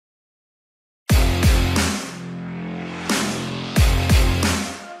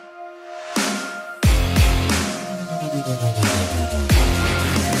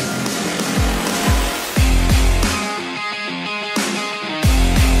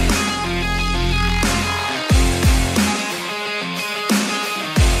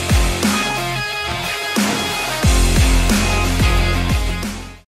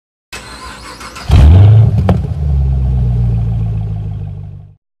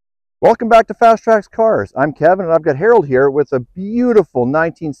Welcome back to FasTrax Cars. I'm Kevin, and I've got Harold here with a beautiful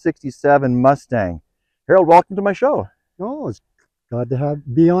 1967 Mustang. Harold, welcome to my show. Oh, it's glad to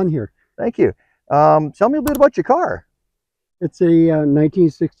be on here. Thank you. Tell me a bit about your car. It's a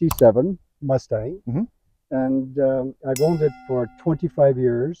 1967 Mustang, Mm-hmm. and I've owned it for 25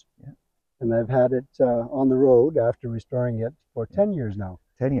 years, Yeah. and I've had it on the road after restoring it for 10 years now.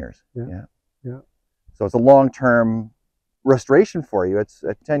 10 years. Yeah. So it's a long-term restoration for you. It's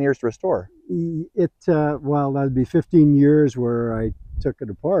 10 years to restore. Well, that'd be 15 years where I took it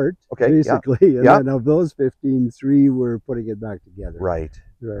apart, basically, and then of those 15, 3 were putting it back together. Right.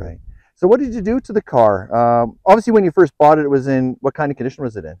 So what did you do to the car? Obviously, when you first bought it, it was in, what kind of condition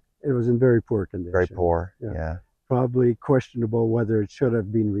was it in? It was in very poor condition. Very poor, yeah. Probably questionable whether it should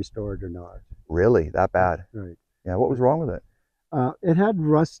have been restored or not. Really? That bad? Right. Yeah, what was wrong with it? It had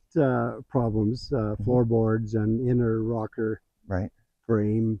rust problems, floorboards and inner rocker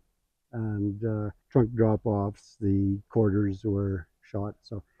frame, and trunk drop-offs. The quarters were shot.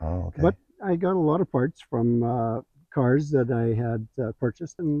 So, but I got a lot of parts from cars that I had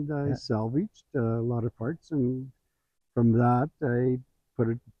purchased, and I salvaged a lot of parts, and from that I put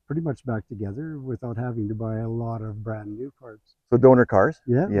it pretty much back together without having to buy a lot of brand new parts. So donor cars?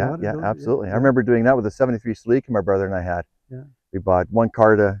 Yeah, absolutely. I remember doing that with a 73 Sleek my brother and I had. Yeah. We bought one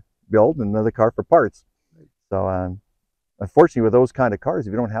car to build and another car for parts. So unfortunately, with those kind of cars,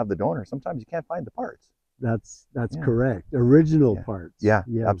 if you don't have the donor, sometimes you can't find the parts. That's correct. Original parts. Yeah,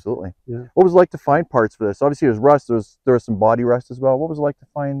 absolutely. Yeah. What was it like to find parts for this? Obviously, it was rust. There was some body rust as well. What was it like to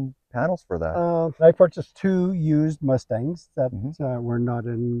find panels for that? I purchased 2 used Mustangs that were not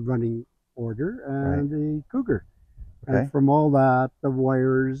in running order, and a Cougar. And from all that, the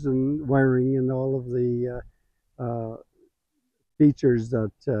wires and wiring and all of the features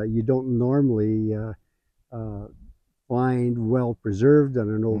that you don't normally find well preserved on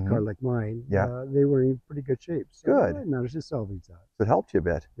an old car like mine, they were in pretty good shape. So good. I managed to salvage that. So it helped you a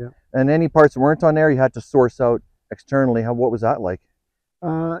bit. Yeah. And any parts that weren't on there, you had to source out externally. What was that like?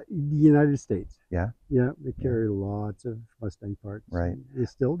 The United States. Yeah. Yeah, they carry lots of Mustang parts. Right. They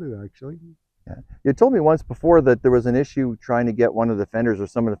still do, actually. Yeah. You told me once before that there was an issue trying to get one of the fenders or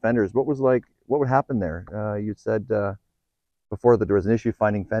some of the fenders. What would happen there? You said before that there was an issue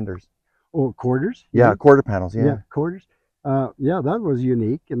finding fenders. Oh, quarters? Yeah, quarter panels. Yeah, quarters. Yeah, that was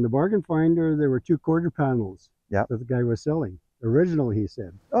unique. In the bargain finder, there were 2 quarter panels that the guy was selling. Original, he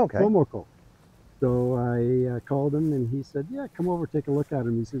said. Okay. Promoco. So I called him, and he said, yeah, come over, take a look at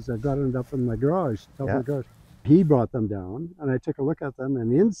them. He says, I've got it up in my garage. He brought them down, and I took a look at them,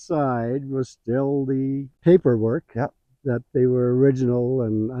 and inside was still the paperwork that they were original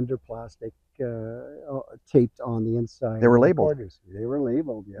and under plastic, taped on the inside. They were labeled. They were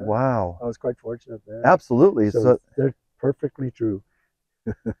labeled, yeah. Wow. I was quite fortunate there. Absolutely. So they're perfectly true.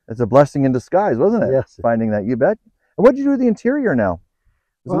 It's a blessing in disguise, wasn't it? Yes. Finding that, you bet. And what did you do with the interior now?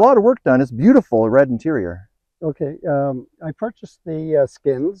 There's a lot of work done. It's beautiful, red interior. Okay. I purchased the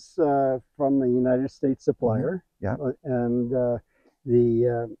skins from the United States supplier. Yeah. And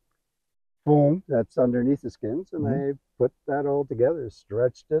the foam that's underneath the skins, and I put that all together,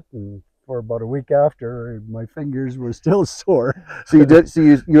 stretched it, and for about a week after, my fingers were still sore. So you did. So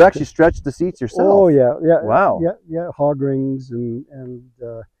you actually stretched the seats yourself. Oh yeah. Wow. Yeah. Hog rings and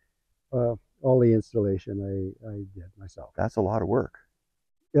all the installation I did myself. That's a lot of work.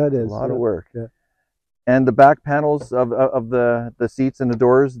 Yeah, it is a lot of work. Yeah. And the back panels of the seats and the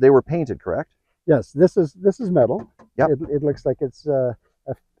doors, they were painted, correct? Yes. This is metal. Yep. It looks like it's a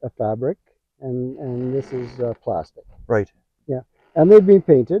fabric, and this is plastic. Right. Yeah. And they've been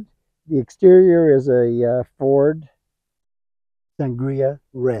painted. The exterior is a Ford Sangria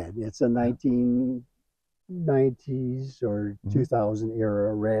red. It's a 1990s or 2000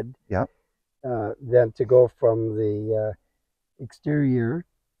 era red. Yeah. Then to go from the exterior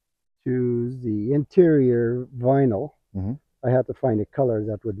to the interior vinyl, I had to find a color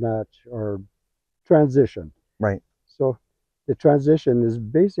that would match or transition. Right. So the transition is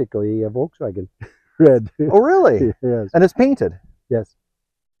basically a Volkswagen red. Oh, really? Yes. And it's painted. Yes.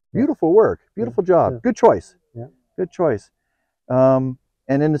 Beautiful work. Beautiful job. Yeah. Good choice. Yeah. Good choice. And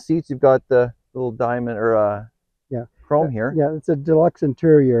in the seats, you've got the little diamond or chrome here. Yeah, it's a deluxe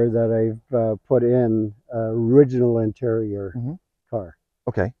interior that I've put in original interior car.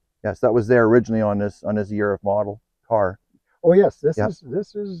 Okay. Yes, that was there originally on this year of model car. Oh yes, this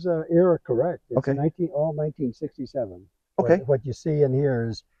is era correct. It's okay. All 1967. Okay. What you see in here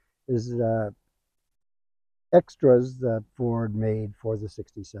is extras that Ford made for the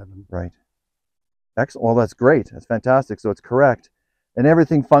 67. Right. Excellent. Well, that's great. That's fantastic. So it's correct. And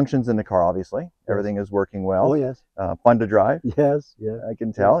everything functions in the car, obviously. Yes. Everything is working well. Oh, yes. Fun to drive. Yes, yeah. I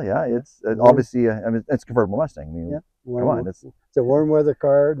can tell, yeah. It's obviously, I mean, it's a convertible Mustang. I mean, yeah. Come on. It's a warm weather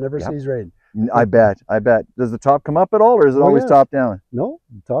car, never sees rain. I bet. Does the top come up at all, or is it always top down? No,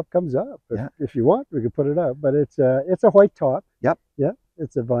 the top comes up. If you want, we can put it up, but it's a white top. Yep. Yeah,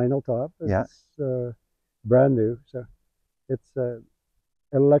 it's a vinyl top. It's brand new, so it's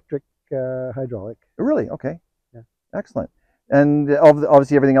electric hydraulic. Really? Okay. Yeah. Excellent. And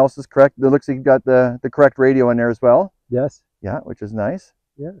obviously everything else is correct. It looks like you've got the correct radio in there as well. Yes. Yeah, which is nice.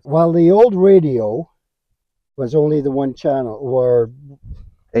 Yes. While the old radio was only the one channel, or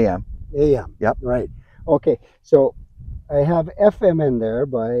AM. AM. Yep. Right. Okay. So I have FM in there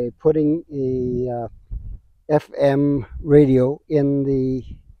by putting a FM radio in the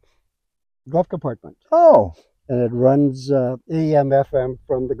glove compartment. Oh. And it runs AM, FM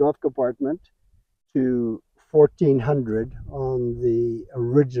from the glove compartment to 1400 on the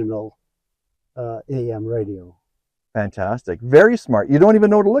original AM radio. Fantastic. Very smart. You don't even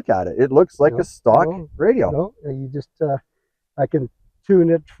know to look at it. It looks like a stock radio. No, you just, I can tune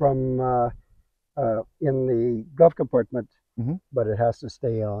it from in the glove compartment, but it has to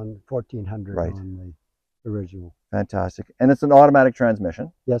stay on 1400 on the original. Fantastic. And it's an automatic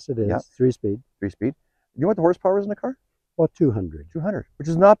transmission. Yes, it is. Yep. 3-speed. 3-speed. You know what the horsepower is in the car? Well, 200. 200, which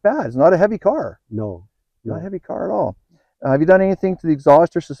is not bad. It's not a heavy car. No. Not a heavy car at all. Have you done anything to the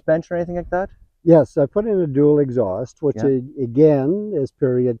exhaust or suspension or anything like that? Yes, I put in a dual exhaust, which again is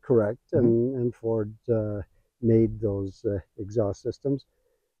period correct, and Ford made those exhaust systems.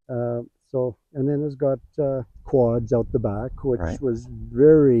 And then it's got quads out the back, which was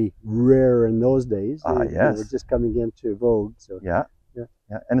very rare in those days. They were just coming into vogue. So yeah.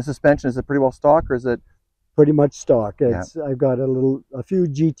 And the suspension, is it pretty well stock, or is it? Pretty much stock. It's I've got a few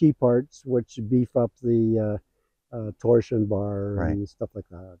GT parts which beef up the torsion bar and stuff like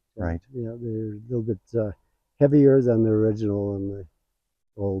that. Right. Yeah, they're a little bit heavier than the original and the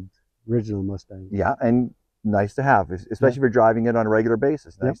old original Mustang. Yeah, and nice to have, especially if you're driving it on a regular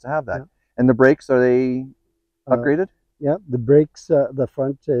basis. Nice to have that. And the brakes, are they upgraded? Yeah, the brakes, the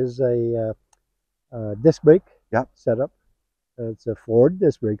front is a disc brake setup. It's a Ford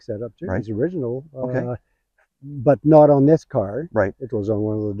disc brake setup too. It's original. But not on this car. Right. It was on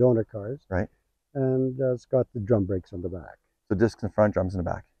one of the donor cars. Right. And it's got the drum brakes on the back. So discs in the front, drums in the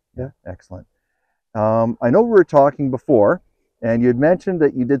back. Yeah. Excellent. I know we were talking before, and you had mentioned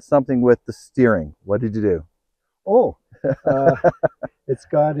that you did something with the steering. What did you do? Oh, it's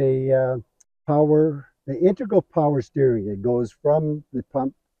got a the integral power steering. It goes from the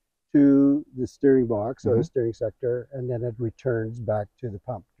pump to the steering box or the steering sector, and then it returns back to the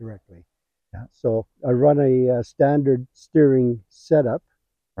pump directly. Yeah. So I run a standard steering setup,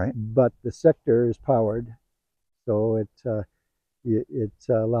 but the sector is powered, so it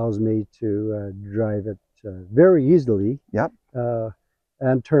allows me to drive it very easily. Yep.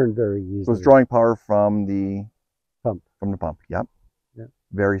 And turn very easily. So it's drawing power from the pump. From the pump. Yep. Yeah.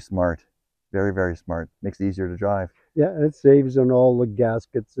 Very smart. Very, very smart. Makes it easier to drive. Yeah, and it saves on all the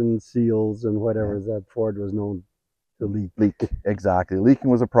gaskets and seals and whatever that Ford was known to leak. Exactly. Leaking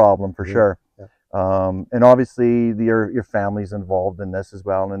was a problem for sure. Yeah. And obviously your family's involved in this as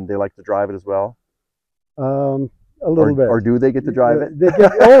well, and they like to drive it as well. A little bit. Or do they get to drive it? They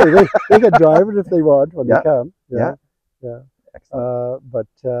can drive it if they want when they come. Yeah. Excellent. But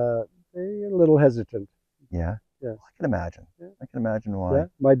they're a little hesitant. Yeah. Yeah. I can imagine. I can imagine why. Yeah.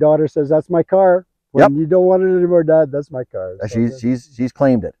 My daughter says, "That's my car. When you don't want it anymore, Dad, that's my car." So she's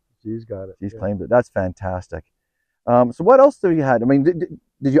claimed it. She's got it. She's claimed it. That's fantastic. So what else have you had? I mean, did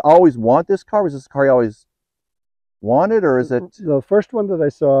you always want this car? Was this a car you always wanted, or is it? The first one that I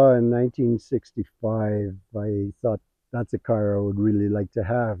saw in 1965, I thought that's a car I would really like to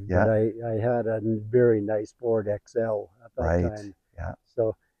have. Yeah. But I had a very nice Ford XL at that time. Yeah.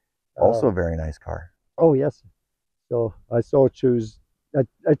 So also a very nice car. Oh yes. So I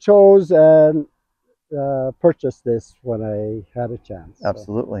I chose and purchased this when I had a chance.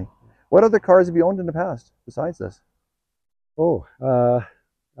 Absolutely. So. What other cars have you owned in the past besides this? Oh,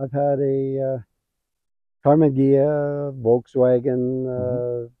 I've had a Carmen Ghia,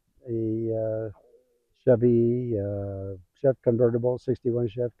 Volkswagen, a Chevy, Chef convertible, 61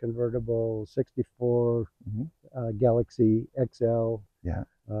 Chef convertible, 64 Galaxy XL. Yeah.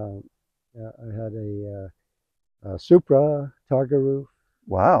 I had a Supra Targa roof.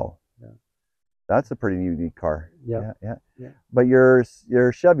 Wow. Yeah. That's a pretty unique car. Yeah. But your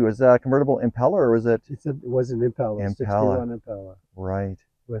Chevy, was that a convertible Impala, or was it? It was an Impala. 61 Impala. Right.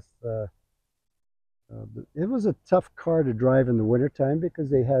 With it was a tough car to drive in the wintertime because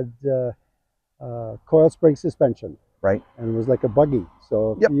they had coil spring suspension. Right. And it was like a buggy.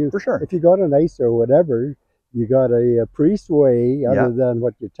 So For sure. if you got on ice or whatever, you got a pre-sway other than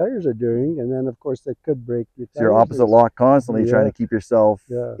what your tires are doing, and then of course that could break your tires. So you're opposite lock constantly trying to keep yourself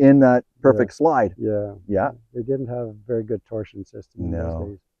in that perfect slide. Yeah. They didn't have a very good torsion system in those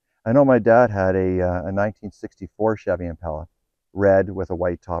days. I know my dad had a 1964 Chevy Impala, red with a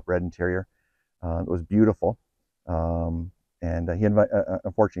white top, red interior. It was beautiful, and he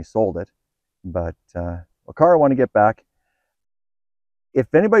unfortunately sold it. But a car I want to get back.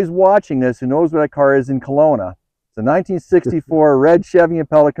 If anybody's watching this who knows what that car is in Kelowna, it's a 1964 red Chevy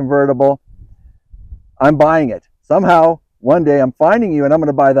Impala convertible. I'm buying it. Somehow, one day, I'm finding you and I'm going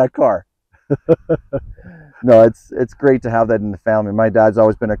to buy that car. No, it's great to have that in the family. My dad's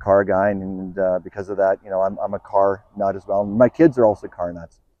always been a car guy, and because of that, you know, I'm a car nut as well. My kids are also car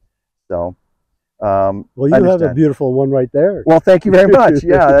nuts. So, well, you have a beautiful one right there. Well, thank you very much.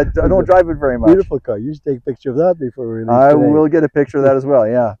 Yeah, I don't drive it very much. Beautiful car. You should take a picture of that before we release I will get a picture of that as well.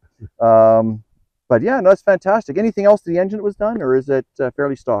 Yeah. But yeah, no, that's fantastic. Anything else to the engine that was done, or is it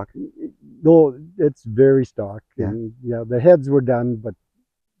fairly stock? No, it's very stock. And the heads were done, but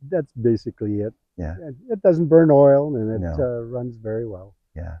that's basically it. Yeah. It doesn't burn oil, and it runs very well.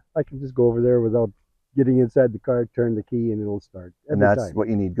 Yeah. I can just go over there without getting inside the car, turn the key, and it'll start. And that's what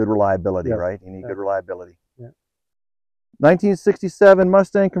you need, good reliability, right? You need good reliability. Yeah. 1967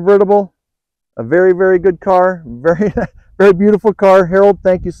 Mustang Convertible, a very, very good car, very, very beautiful car. Harold,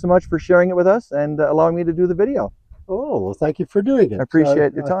 thank you so much for sharing it with us and allowing me to do the video. Oh, well, thank you for doing it. I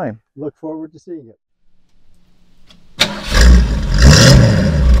appreciate your time. Look forward to seeing it.